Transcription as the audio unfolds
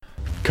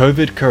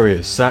COVID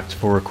couriers sacked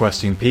for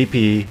requesting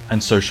PPE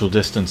and social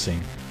distancing.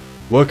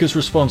 Workers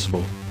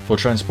responsible for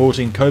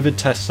transporting COVID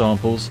test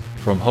samples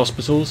from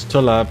hospitals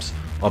to labs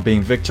are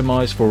being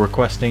victimized for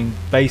requesting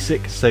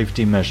basic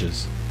safety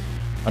measures.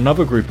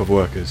 Another group of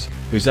workers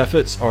whose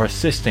efforts are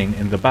assisting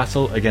in the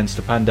battle against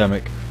the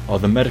pandemic are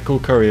the medical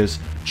couriers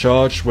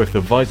charged with the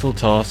vital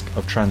task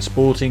of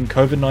transporting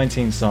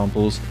COVID-19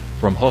 samples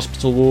from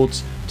hospital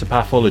wards to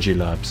pathology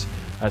labs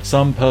at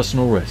some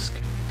personal risk.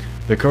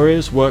 The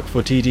couriers work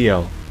for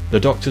TDL, the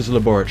Doctors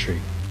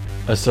Laboratory,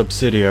 a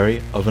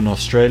subsidiary of an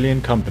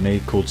Australian company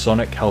called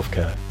Sonic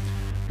Healthcare.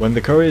 When the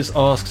couriers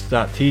asked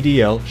that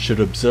TDL should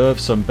observe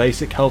some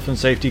basic health and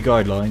safety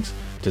guidelines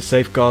to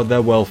safeguard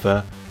their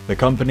welfare, the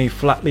company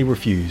flatly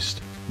refused.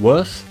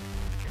 Worse,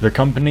 the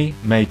company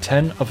made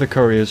 10 of the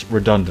couriers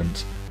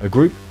redundant, a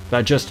group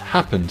that just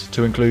happened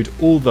to include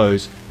all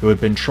those who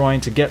had been trying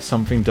to get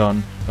something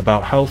done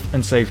about health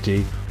and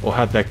safety or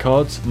had their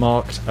cards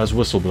marked as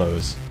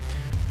whistleblowers.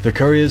 The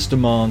couriers'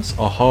 demands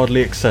are hardly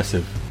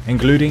excessive,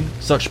 including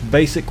such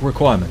basic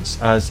requirements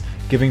as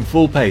giving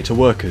full pay to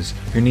workers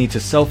who need to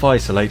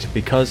self-isolate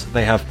because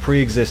they have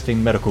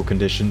pre-existing medical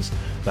conditions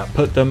that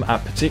put them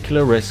at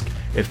particular risk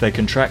if they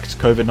contract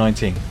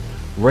COVID-19,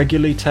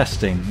 regularly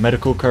testing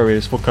medical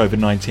couriers for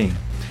COVID-19,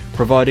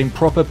 providing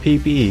proper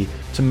PPE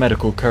to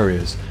medical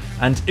couriers,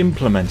 and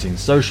implementing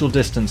social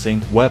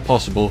distancing where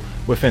possible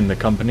within the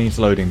company's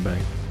loading bay.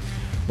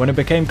 When it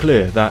became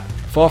clear that,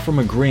 far from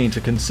agreeing to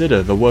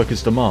consider the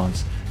workers'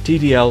 demands,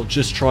 TDL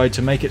just tried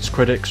to make its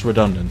critics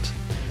redundant.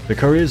 The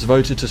couriers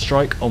voted to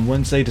strike on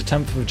Wednesday the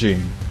 10th of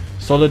June.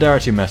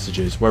 Solidarity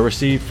messages were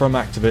received from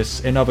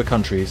activists in other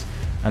countries,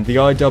 and the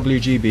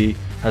IWGB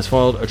has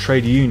filed a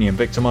trade union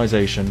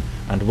victimization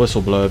and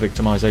whistleblower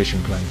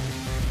victimization claim.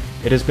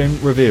 It has been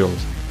revealed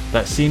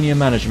that senior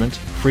management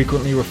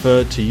frequently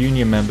referred to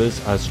union members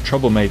as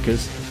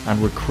troublemakers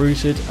and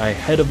recruited a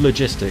head of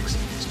logistics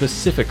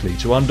specifically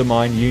to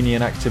undermine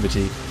union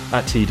activity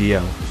at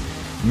TDL.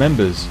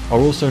 Members are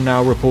also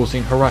now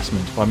reporting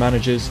harassment by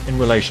managers in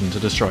relation to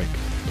the strike,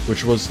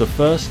 which was the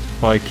first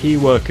by key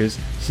workers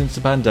since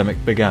the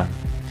pandemic began.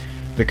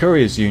 The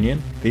Couriers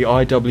Union, the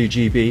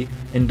IWGB,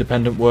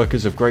 Independent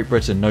Workers of Great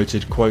Britain,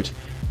 noted, quote,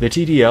 "The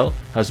TDL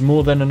has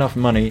more than enough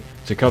money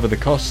to cover the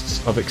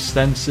costs of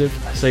extensive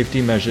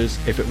safety measures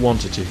if it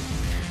wanted to.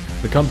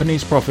 The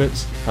company's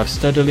profits have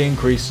steadily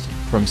increased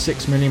from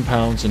 £6 million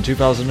in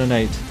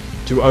 2008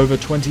 to over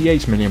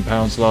 £28 million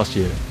last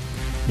year.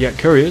 Yet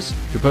couriers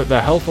who put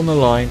their health on the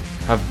line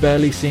have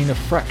barely seen a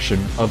fraction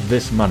of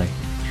this money.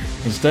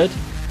 Instead,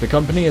 the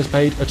company has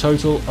paid a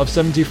total of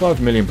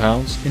 £75 million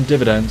in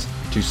dividends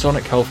to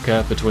Sonic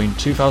Healthcare between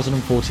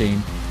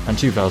 2014 and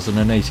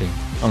 2018,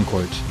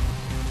 unquote.